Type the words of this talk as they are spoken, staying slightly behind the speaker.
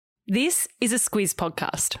This is a Squiz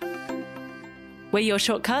podcast. We're your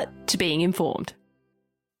shortcut to being informed.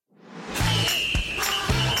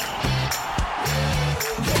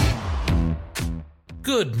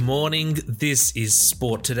 Good morning, this is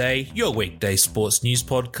Sport Today, your weekday sports news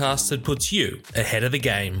podcast that puts you ahead of the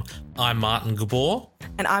game. I'm Martin Gabor.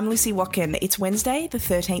 And I'm Lucy Watkin. It's Wednesday, the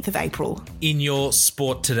 13th of April. In your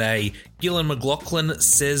Sport Today, Gillon McLachlan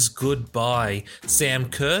says goodbye. Sam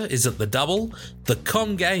Kerr is at the double, the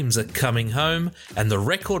Com Games are coming home, and the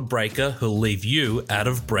record breaker who'll leave you out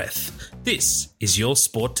of breath. This is your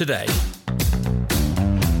Sport Today.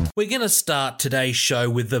 We're going to start today's show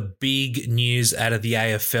with the big news out of the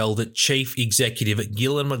AFL that Chief Executive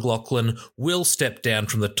Gillon McLachlan will step down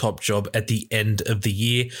from the top job at the end of the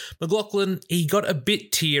year. McLachlan, he got a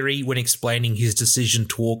bit teary when explaining his decision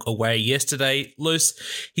to walk away yesterday. Luce,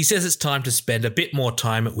 he says it's time to spend a bit more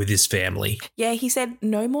time with his family. Yeah, he said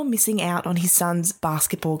no more missing out on his son's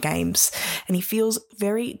basketball games. And he feels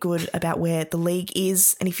very good about where the league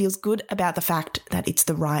is, and he feels good about the fact that it's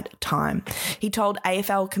the right time. He told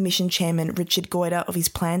AFL Commission Chairman Richard Goyder of his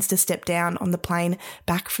plans to step down on the plane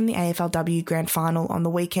back from the AFLW Grand Final on the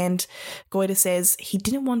weekend. Goyder says he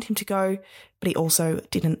didn't want him to go, but he also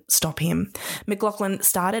didn't stop him. McLachlan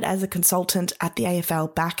started as a consultant at the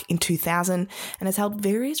AFL back in 2000 and has held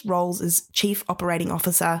various roles as Chief Operating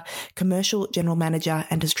Officer, Commercial General Manager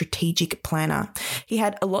and a Strategic Planner. He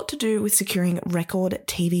had a lot to do with securing record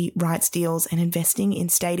TV rights deals and investing in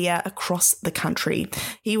stadia across the country.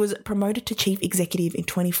 He was promoted to Chief Executive in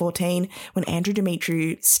 2014 when Andrew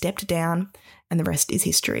Demetriou stepped down, and the rest is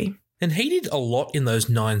history. And he did a lot in those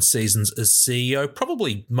 9 seasons as CEO,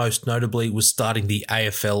 probably most notably was starting the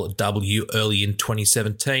AFLW early in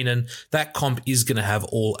 2017, and that comp is going to have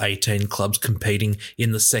all 18 clubs competing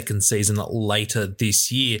in the second season later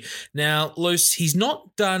this year. Now, Luce, he's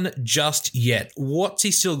not done just yet. What's he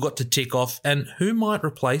still got to tick off, and who might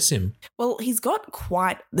replace him? Well, he's got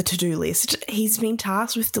quite the to-do list. He's been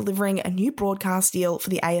tasked with delivering a new broadcast deal for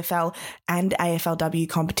the AFL and AFLW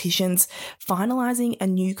competitions, finalising a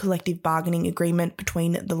new collective bargaining agreement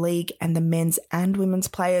between the league and the men's and women's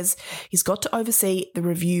players. He's got to oversee the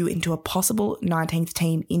review into a possible 19th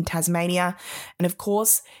team in Tasmania. And of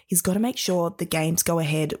course, he's got to make sure the games go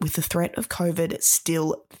ahead with the threat of COVID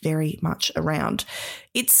still very much around.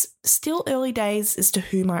 It's still early days as to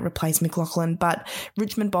who might replace McLachlan, but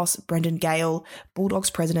Richmond boss Brendan Gale, Bulldogs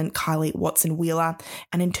president Kylie Watson-Wheeler,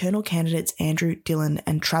 and internal candidates Andrew Dillon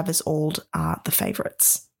and Travis Auld are the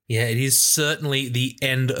favourites. Yeah, it is certainly the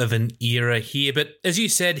end of an era here, but as you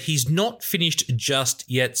said, he's not finished just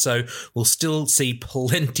yet, so we'll still see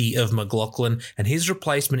plenty of McLachlan, and his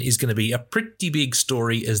replacement is going to be a pretty big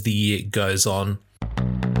story as the year goes on.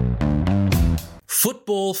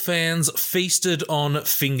 Football fans feasted on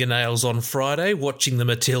fingernails on Friday watching the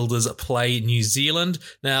Matildas play New Zealand.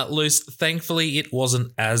 Now, Luce, thankfully it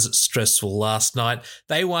wasn't as stressful last night.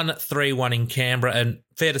 They won 3-1 in Canberra, and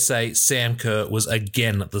fair to say Sam Kerr was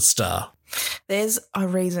again the star. There's a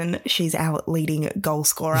reason she's our leading goal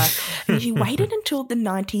scorer. And she waited until the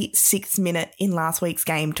 96th minute in last week's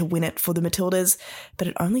game to win it for the Matildas, but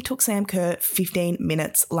it only took Sam Kerr 15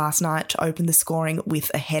 minutes last night to open the scoring with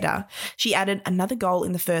a header. She added another goal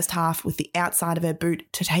in the first half with the outside of her boot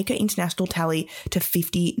to take her international tally to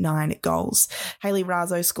 59 goals. Hayley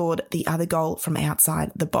Raso scored the other goal from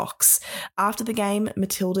outside the box. After the game,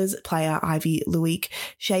 Matildas player Ivy Luik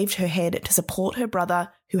shaved her head to support her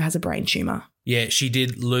brother, who has a brain tumour. Yeah, she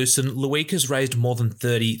did, Luce, and Luik has raised more than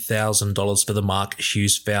 $30,000 for the Mark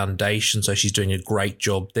Hughes Foundation, so she's doing a great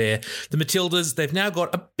job there. The Matildas, they've now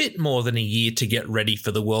got a bit more than a year to get ready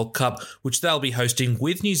for the World Cup, which they'll be hosting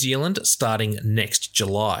with New Zealand starting next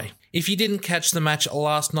July. If you didn't catch the match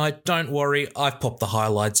last night, don't worry, I've popped the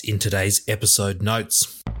highlights in today's episode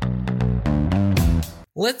notes.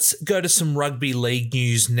 Let's go to some rugby league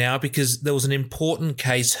news now because there was an important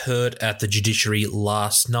case heard at the judiciary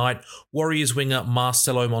last night. Warriors winger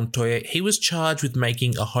Marcelo Montoya, he was charged with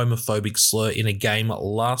making a homophobic slur in a game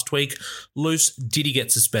last week. Luce, did he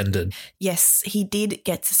get suspended? Yes, he did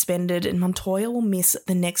get suspended, and Montoya will miss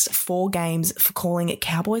the next 4 games for calling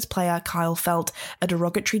Cowboys player Kyle Felt a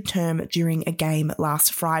derogatory term during a game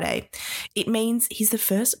last Friday. It means he's the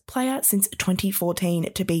first player since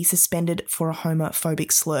 2014 to be suspended for a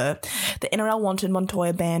homophobic slur. The NRL wanted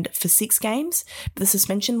Montoya banned for 6 games, but the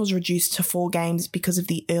suspension was reduced to 4 games because of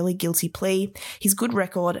the early guilty plea, his good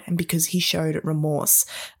record, and because he showed remorse.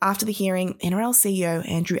 After the hearing, NRL CEO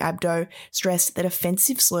Andrew Abdo stressed that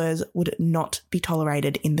offensive slurs would not be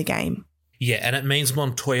tolerated in the game. Yeah, and it means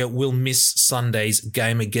Montoya will miss Sunday's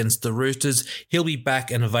game against the Roosters. He'll be back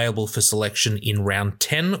and available for selection in round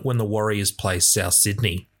 10 when the Warriors play South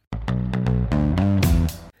Sydney.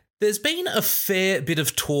 There's been a fair bit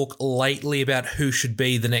of talk lately about who should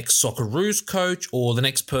be the next Socceroos coach or the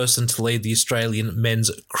next person to lead the Australian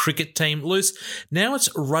men's cricket team. Luce, now it's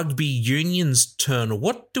rugby union's turn.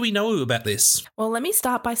 What do we know about this? Well, let me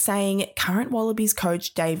start by saying current Wallabies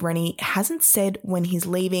coach Dave Rennie hasn't said when he's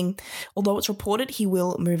leaving, although it's reported he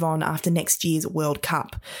will move on after next year's World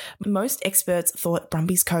Cup. Most experts thought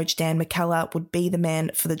Brumbies coach Dan McKellar would be the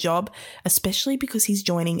man for the job, especially because he's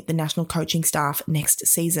joining the national coaching staff next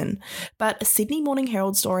season. But a Sydney Morning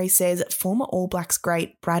Herald story says former All Blacks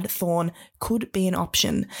great Brad Thorne could be an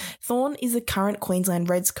option. Thorne is the current Queensland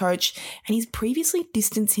Reds coach, and he's previously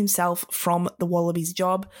distanced himself from the Wallabies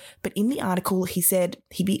job, but in the article he said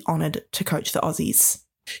he'd be honoured to coach the Aussies.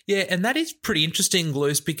 Yeah, and that is pretty interesting,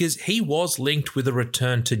 Luce, because he was linked with a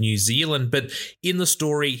return to New Zealand, but in the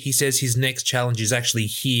story, he says his next challenge is actually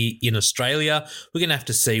here in Australia. We're going to have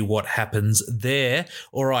to see what happens there.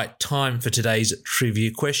 All right, time for today's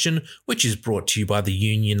trivia question, which is brought to you by the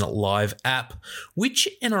Union Live app. Which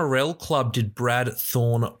NRL club did Brad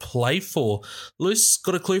Thorne play for? Luce,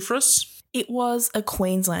 got a clue for us? It was a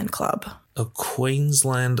Queensland club. A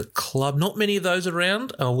Queensland club. Not many of those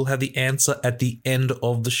around. We'll have the answer at the end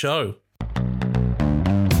of the show.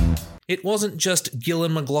 It wasn't just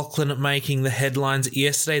Gillon McLachlan making the headlines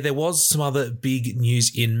yesterday. There was some other big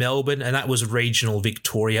news in Melbourne, and that was regional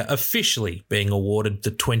Victoria officially being awarded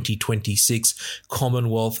the 2026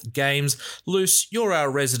 Commonwealth Games. Luce, you're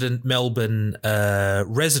our resident Melbourne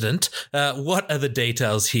resident. What are the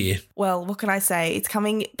details here? Well, what can I say? It's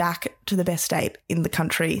coming back to the best state in the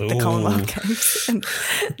country, the Commonwealth Games. And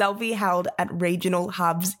they'll be held at regional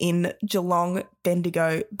hubs in Geelong,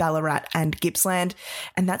 Bendigo, Ballarat and Gippsland.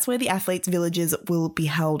 And that's where the athletes' villages will be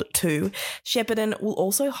held too. Shepparton will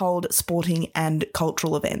also hold sporting and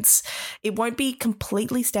cultural events. It won't be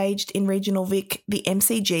completely staged in regional Vic. The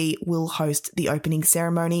MCG will host the opening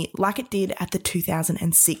ceremony like it did at the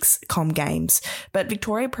 2006 Com Games. But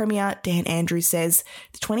Victoria Premier Dan Andrews says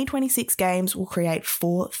the 2026 Games will create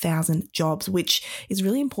 4,000 jobs, which is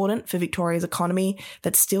really important for Victoria's economy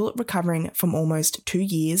that's still recovering from almost 2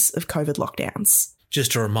 years of COVID lockdowns.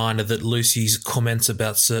 Just a reminder that Lucy's comments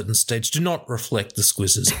about certain states do not reflect the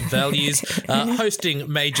Squizz's values. Hosting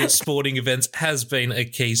major sporting events has been a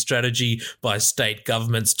key strategy by state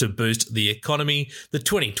governments to boost the economy. The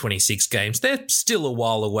 2026 Games, they're still a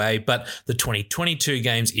while away, but the 2022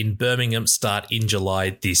 Games in Birmingham start in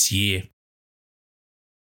July this year.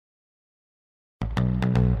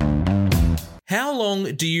 How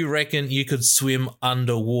long do you reckon you could swim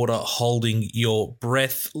underwater holding your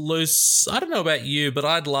breath, Luce? I don't know about you, but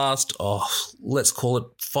I'd last, let's call it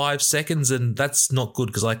 5 seconds, and that's not good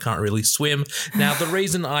because I can't really swim. Now, the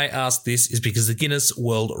reason I ask this is because the Guinness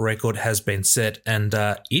World Record has been set, and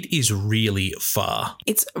it is really far.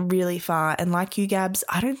 It's really far, and like you, Gabs,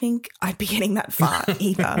 I don't think I'd be getting that far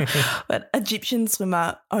either. But Egyptian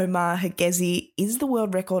swimmer Omar Hegezi is the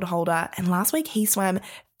world record holder, and last week he swam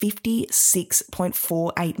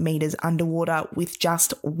 56.48 metres underwater with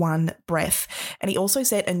just one breath. And he also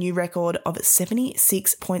set a new record of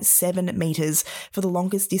 76.7 metres for the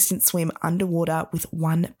longest distance swim underwater with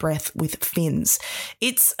one breath with fins.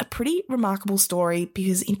 It's a pretty remarkable story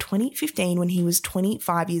because in 2015, when he was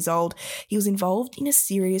 25 years old, he was involved in a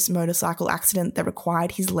serious motorcycle accident that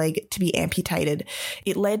required his leg to be amputated.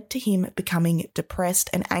 It led to him becoming depressed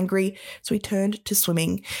and angry, so he turned to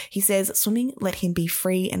swimming. He says swimming let him be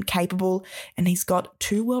free and capable, and he's got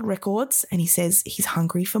 2 world records, and he says he's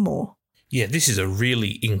hungry for more. Yeah, this is a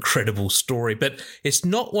really incredible story, but it's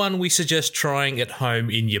not one we suggest trying at home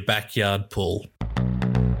in your backyard pool.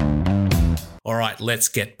 All right, let's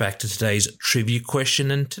get back to today's trivia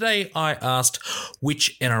question. And today I asked,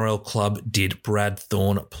 which NRL club did Brad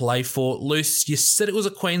Thorne play for? Luce, you said it was a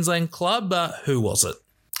Queensland club. Who was it?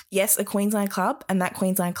 Yes, a Queensland club, and that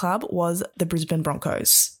Queensland club was the Brisbane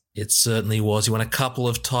Broncos. It certainly was. He won a couple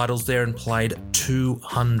of titles there and played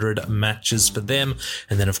 200 matches for them.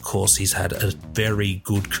 And then, of course, he's had a very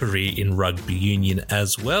good career in rugby union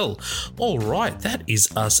as well. All right, that is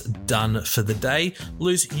us done for the day.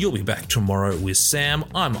 Luce, you'll be back tomorrow with Sam.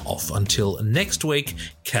 I'm off until next week.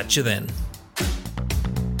 Catch you then.